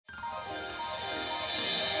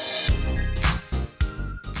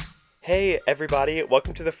Hey everybody,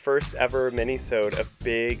 welcome to the first ever mini-sode of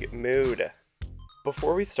Big Mood.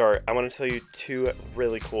 Before we start, I want to tell you two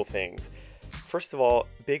really cool things. First of all,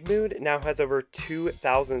 Big Mood now has over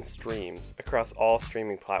 2,000 streams across all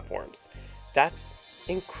streaming platforms. That's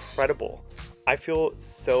incredible. I feel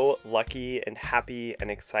so lucky and happy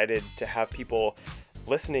and excited to have people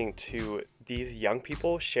listening to these young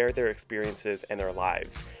people share their experiences and their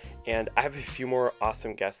lives. And I have a few more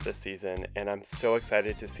awesome guests this season, and I'm so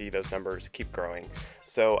excited to see those numbers keep growing.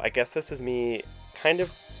 So I guess this is me kind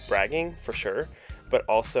of bragging for sure, but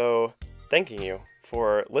also thanking you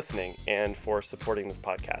for listening and for supporting this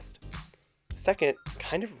podcast. Second,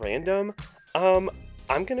 kind of random, I'm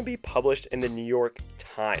going to be published in the New York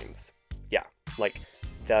Times. Yeah, like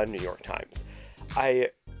the New York Times. I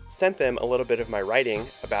sent them a little bit of my writing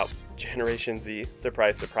about Generation Z,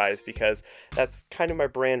 surprise, surprise, because that's kind of my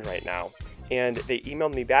brand right now. And they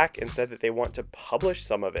emailed me back and said that they want to publish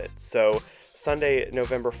some of it. So Sunday,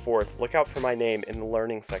 November 4th, look out for my name in the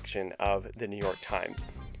learning section of the New York Times.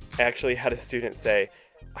 I actually had a student say,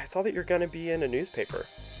 I saw that you're going to be in a newspaper.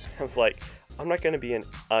 I was like, I'm not going to be in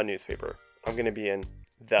a newspaper. I'm going to be in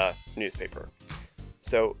the newspaper.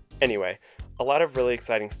 So anyway, a lot of really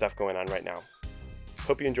exciting stuff going on right now.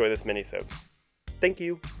 Hope you enjoy this mini-sode. Thank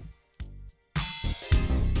you.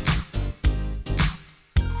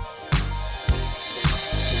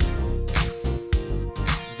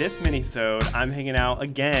 This mini-sode, I'm hanging out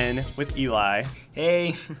again with Eli.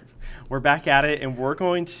 Hey. We're back at it, and we're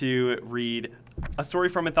going to read a story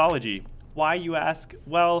from mythology. Why, you ask?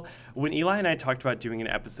 Well, when Eli and I talked about doing an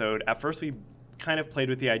episode, at first we kind of played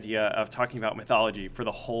with the idea of talking about mythology for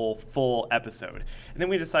the whole full episode. And then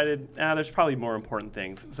we decided, there's probably more important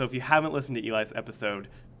things. So if you haven't listened to Eli's episode,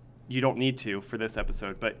 you don't need to for this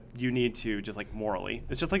episode, but you need to just like morally.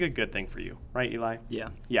 It's just like a good thing for you, right, Eli? Yeah.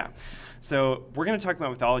 Yeah. So we're going to talk about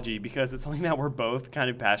mythology because it's something that we're both kind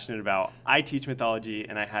of passionate about. I teach mythology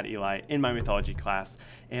and I had Eli in my mythology class,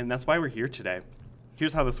 and that's why we're here today.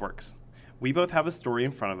 Here's how this works. We both have a story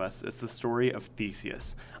in front of us. It's the story of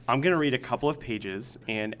Theseus. I'm going to read a couple of pages,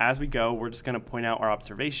 and as we go, we're just going to point out our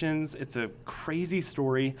observations. It's a crazy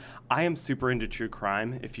story. I am super into true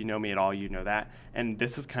crime. If you know me at all, you know that. And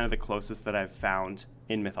this is kind of the closest that I've found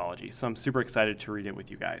in mythology. So I'm super excited to read it with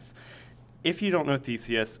you guys. If you don't know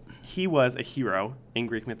Theseus, he was a hero in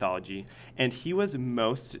Greek mythology, and he was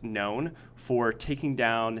most known for taking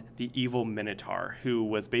down the evil Minotaur, who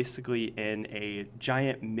was basically in a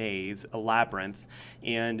giant maze, a labyrinth,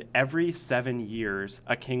 and every 7 years,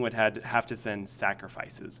 a king would have to send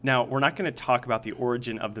sacrifices. Now, we're not going to talk about the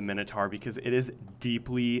origin of the Minotaur because it is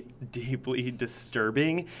deeply, deeply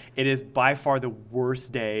disturbing. It is by far the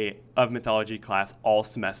worst day of mythology class all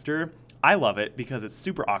semester. I love it because it's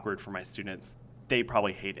super awkward for my students. They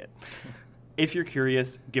probably hate it. If you're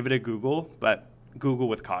curious, give it a Google, but Google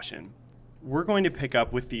with caution. We're going to pick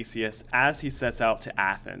up with Theseus as he sets out to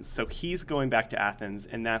Athens. So he's going back to Athens,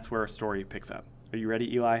 and that's where our story picks up. Are you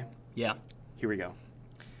ready, Eli? Yeah. Here we go.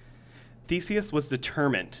 Theseus was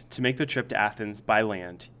determined to make the trip to Athens by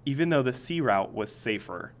land, even though the sea route was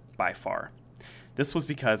safer by far. This was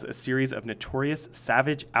because a series of notorious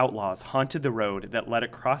savage outlaws haunted the road that led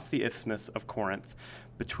across the Isthmus of Corinth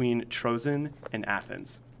between Troezen and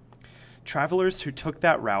Athens. Travelers who took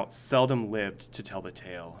that route seldom lived to tell the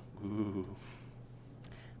tale. Ooh.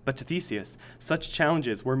 But to Theseus, such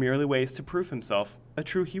challenges were merely ways to prove himself a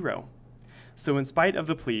true hero. So in spite of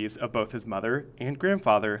the pleas of both his mother and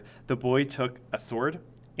grandfather, the boy took a sword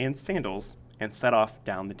and sandals and set off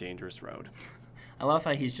down the dangerous road. I love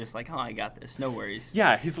how he's just like, oh, I got this. No worries.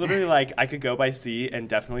 Yeah, he's literally like, I could go by sea and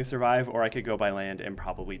definitely survive, or I could go by land and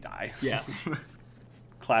probably die. Yeah.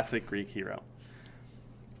 Classic Greek hero.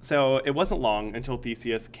 So it wasn't long until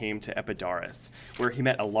Theseus came to Epidaurus, where he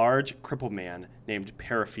met a large, crippled man named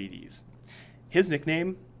Periphetes. His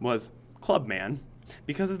nickname was Clubman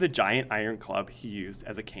because of the giant iron club he used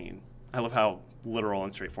as a cane. I love how literal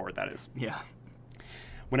and straightforward that is. Yeah.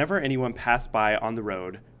 Whenever anyone passed by on the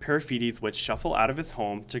road, Periphetes would shuffle out of his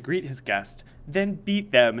home to greet his guest, then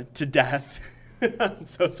beat them to death. I'm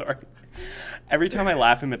so sorry. Every time I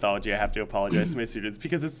laugh in mythology, I have to apologize to my students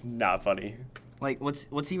because it's not funny. Like,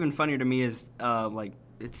 what's even funnier to me is, like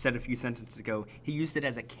it said a few sentences ago, he used it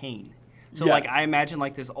as a cane. So, Yeah. like, I imagine,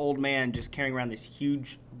 like, this old man just carrying around this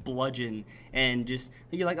huge bludgeon and just,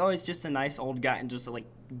 you're like, oh, it's just a nice old guy, and just, like,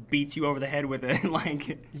 beats you over the head with it.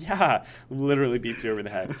 Like, Yeah, literally beats you over the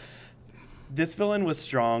head. This villain was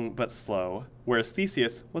strong but slow, whereas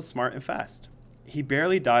Theseus was smart and fast. He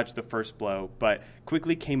barely dodged the first blow, but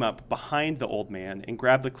quickly came up behind the old man and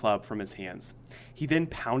grabbed the club from his hands. He then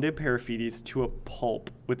pounded Periphetes to a pulp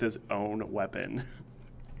with his own weapon.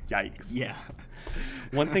 Yikes. Yeah.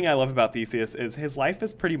 One thing I love about Theseus is his life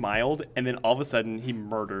is pretty mild, and then all of a sudden he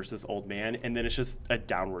murders this old man, and then it's just a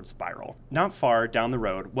downward spiral. Not far down the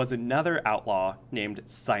road was another outlaw named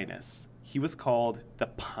Sinis. He was called the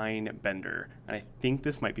Pine Bender, and I think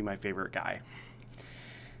this might be my favorite guy.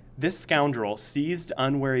 This scoundrel seized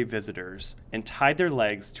unwary visitors and tied their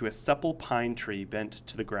legs to a supple pine tree bent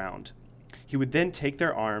to the ground. He would then take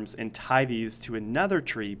their arms and tie these to another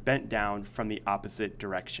tree bent down from the opposite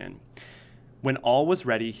direction. When all was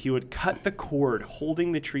ready, he would cut the cord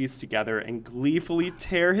holding the trees together and gleefully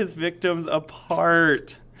tear his victims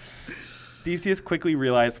apart. Theseus quickly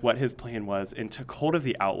realized what his plan was and took hold of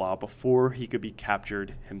the outlaw before he could be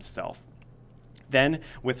captured himself. Then,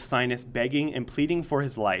 with Sinis begging and pleading for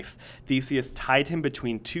his life, Theseus tied him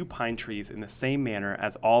between two pine trees in the same manner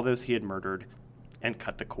as all those he had murdered and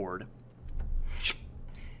cut the cord.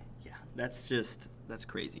 Yeah, that's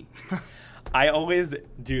crazy. I always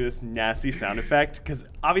do this nasty sound effect because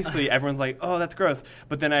obviously everyone's like, oh, that's gross.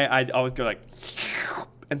 But then I always go like,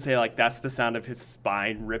 and say like, that's the sound of his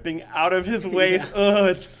spine ripping out of his waist. Yeah. Oh,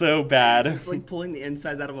 it's so bad. It's like pulling the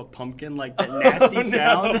insides out of a pumpkin, like that nasty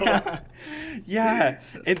sound. No. Yeah.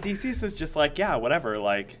 And Theseus is just like, yeah, whatever.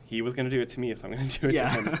 Like, he was going to do it to me, so I'm going to do it to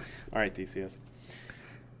him. All right, Theseus.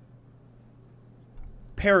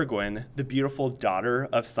 Peregrine, the beautiful daughter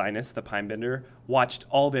of Sinis the Pinebender, watched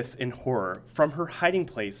all this in horror from her hiding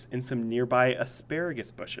place in some nearby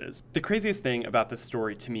asparagus bushes. The craziest thing about this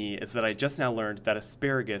story to me is that I just now learned that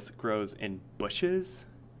asparagus grows in bushes? ?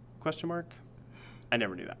 I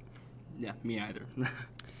never knew that. Yeah, me either.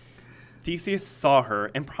 Theseus saw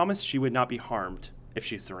her and promised she would not be harmed if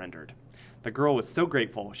she surrendered. The girl was so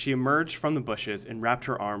grateful, she emerged from the bushes and wrapped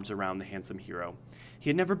her arms around the handsome hero. He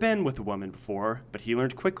had never been with a woman before, but he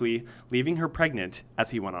learned quickly, leaving her pregnant as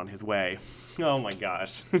he went on his way. Oh my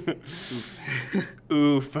gosh.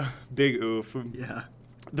 Oof. Big oof. Yeah.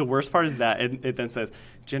 The worst part is that it then says,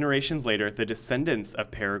 generations later, the descendants of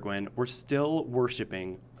Peregrine were still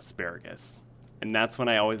worshiping asparagus. And that's when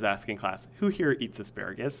I always ask in class, who here eats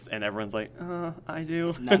asparagus? And everyone's like, I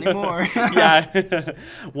do. Not anymore. Yeah.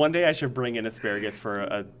 One day I should bring in asparagus for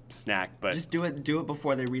a snack, but just do it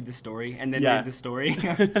before they read the story, and then read the story.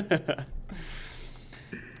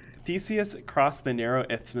 Theseus crossed the narrow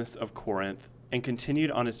isthmus of Corinth and continued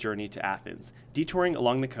on his journey to Athens, detouring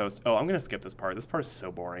along the coast. Oh, I'm going to skip this part. This part is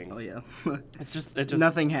so boring. Oh, yeah. It just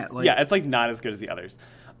nothing happened. Yeah, it's like not as good as the others.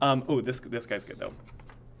 This guy's good, though.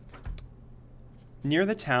 Near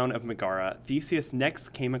the town of Megara, Theseus next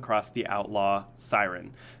came across the outlaw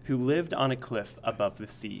Siren, who lived on a cliff above the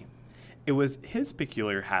sea. It was his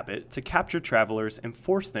peculiar habit to capture travelers and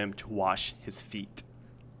force them to wash his feet.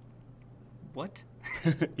 What?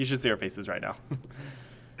 You should see our faces right now.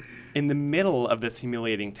 In the middle of this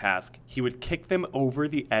humiliating task, he would kick them over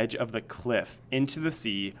the edge of the cliff into the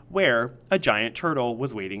sea, where a giant turtle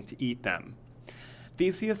was waiting to eat them.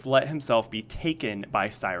 Theseus let himself be taken by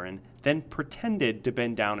Siren, then pretended to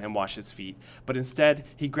bend down and wash his feet, but instead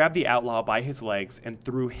he grabbed the outlaw by his legs and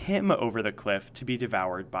threw him over the cliff to be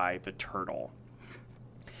devoured by the turtle.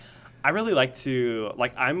 I really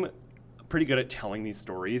I'm pretty good at telling these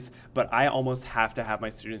stories, but I almost have to have my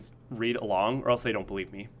students read along or else they don't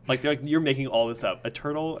believe me. Like, they're like, you're making all this up. A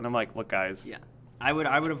turtle? And I'm like, look, guys. Yeah. I would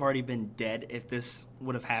have already been dead if this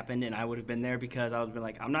would have happened, and I would have been there because I would have been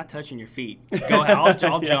like, I'm not touching your feet. Go ahead,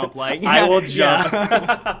 I'll jump. Like, I will jump.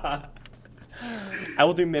 Yeah. I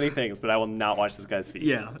will do many things, but I will not watch this guy's feet.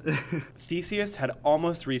 Yeah. Theseus had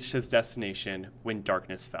almost reached his destination when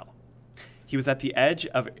darkness fell. He was at the edge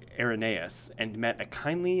of Arenaeus and met a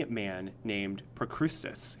kindly man named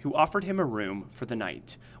Procrustes, who offered him a room for the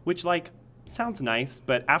night, which, sounds nice,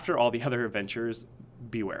 but after all the other adventures,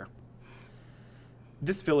 beware.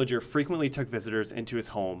 This villager frequently took visitors into his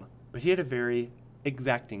home, but he had a very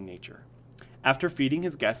exacting nature. After feeding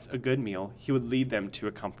his guests a good meal, he would lead them to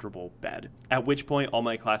a comfortable bed, at which point all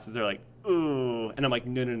my classes are like, ooh, and I'm like,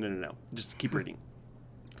 no, just keep reading.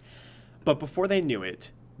 But before they knew it,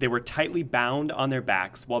 they were tightly bound on their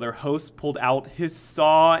backs while their host pulled out his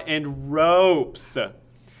saw and ropes.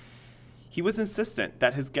 He was insistent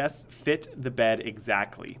that his guests fit the bed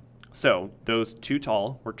exactly. So, those too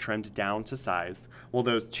tall were trimmed down to size, while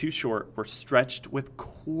those too short were stretched with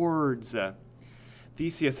cords.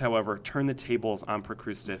 Theseus, however, turned the tables on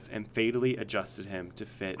Procrustes and fatally adjusted him to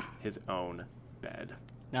fit his own bed.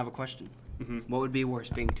 Now I have a question. Mm-hmm. What would be worse,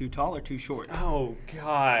 being too tall or too short? Oh,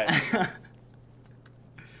 God.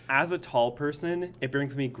 As a tall person, it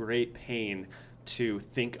brings me great pain to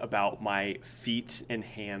think about my feet and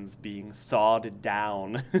hands being sawed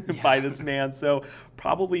down by this man. So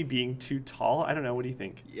probably being too tall. I don't know. What do you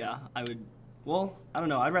think? Yeah, I would Well, I don't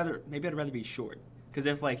know. I'd rather be short, because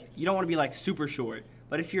if like you don't want to be like super short,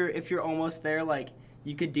 but if you're almost there, like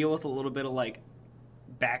you could deal with a little bit of like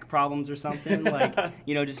back problems or something, like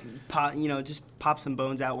just pop some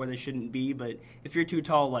bones out where they shouldn't be. But if you're too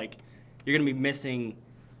tall, like you're gonna be missing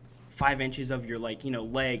 5 inches of your like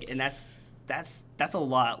leg, and that's a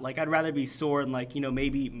lot. Like I'd rather be sore and like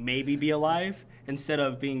maybe be alive instead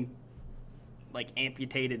of being like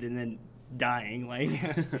amputated and then dying. Like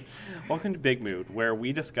Welcome to Big Mood, where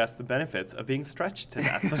we discuss the benefits of being stretched to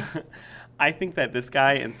death. I think that this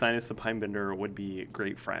guy and Sinus the Pinebender would be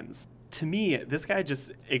great friends. To me, this guy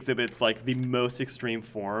just exhibits like the most extreme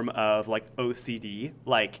form of like OCD.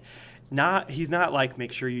 Like he's not like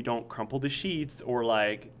make sure you don't crumple the sheets or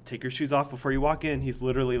like take your shoes off before you walk in. He's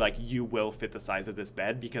literally like, you will fit the size of this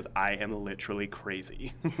bed because I am literally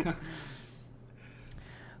crazy.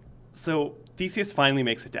 So Theseus finally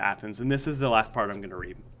makes it to Athens, and this is the last part I'm going to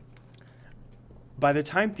read. By the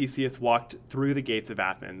time Theseus walked through the gates of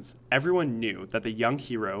Athens, everyone knew that the young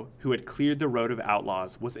hero who had cleared the road of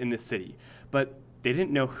outlaws was in the city, but they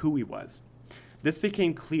didn't know who he was. This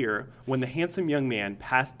became clear when the handsome young man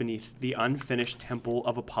passed beneath the unfinished temple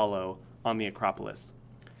of Apollo on the Acropolis.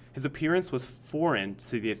 His appearance was foreign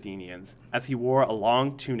to the Athenians, as he wore a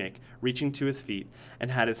long tunic reaching to his feet and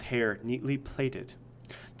had his hair neatly plaited.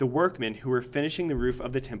 The workmen who were finishing the roof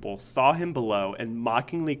of the temple saw him below and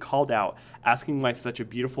mockingly called out, asking why such a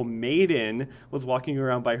beautiful maiden was walking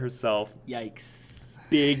around by herself. Yikes.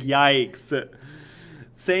 Big yikes.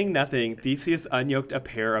 Saying nothing, Theseus unyoked a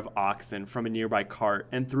pair of oxen from a nearby cart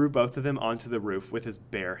and threw both of them onto the roof with his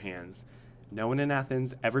bare hands. No one in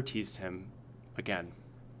Athens ever teased him again.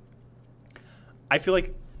 I feel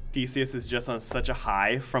like Theseus is just on such a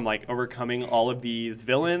high from like overcoming all of these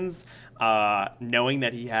villains, knowing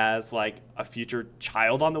that he has like a future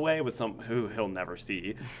child on the way with some who he'll never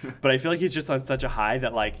see. But I feel like he's just on such a high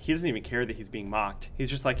that like he doesn't even care that he's being mocked. He's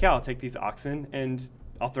just like, yeah, I'll take these oxen and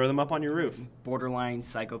I'll throw them up on your roof. Borderline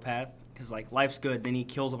psychopath, because like life's good, then he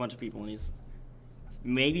kills a bunch of people and he's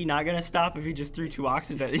maybe not gonna stop if he just threw 2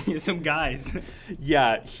 oxen at some guys.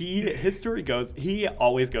 Yeah, his story goes, he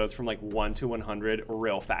always goes from like 1 to 100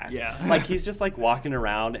 real fast. Yeah. Like he's just like walking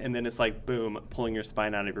around and then it's like boom, pulling your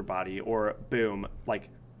spine out of your body, or boom, like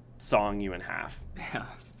sawing you in half. Yeah.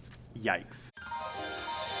 Yikes.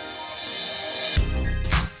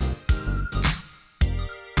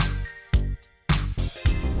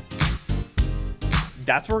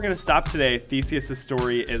 That's where we're going to stop today. Theseus'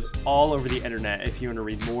 story is all over the internet if you want to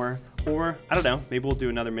read more. Or, I don't know, maybe we'll do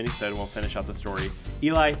another mini-sode and we'll finish out the story.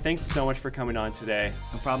 Eli, thanks so much for coming on today.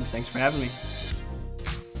 No problem. Thanks for having me.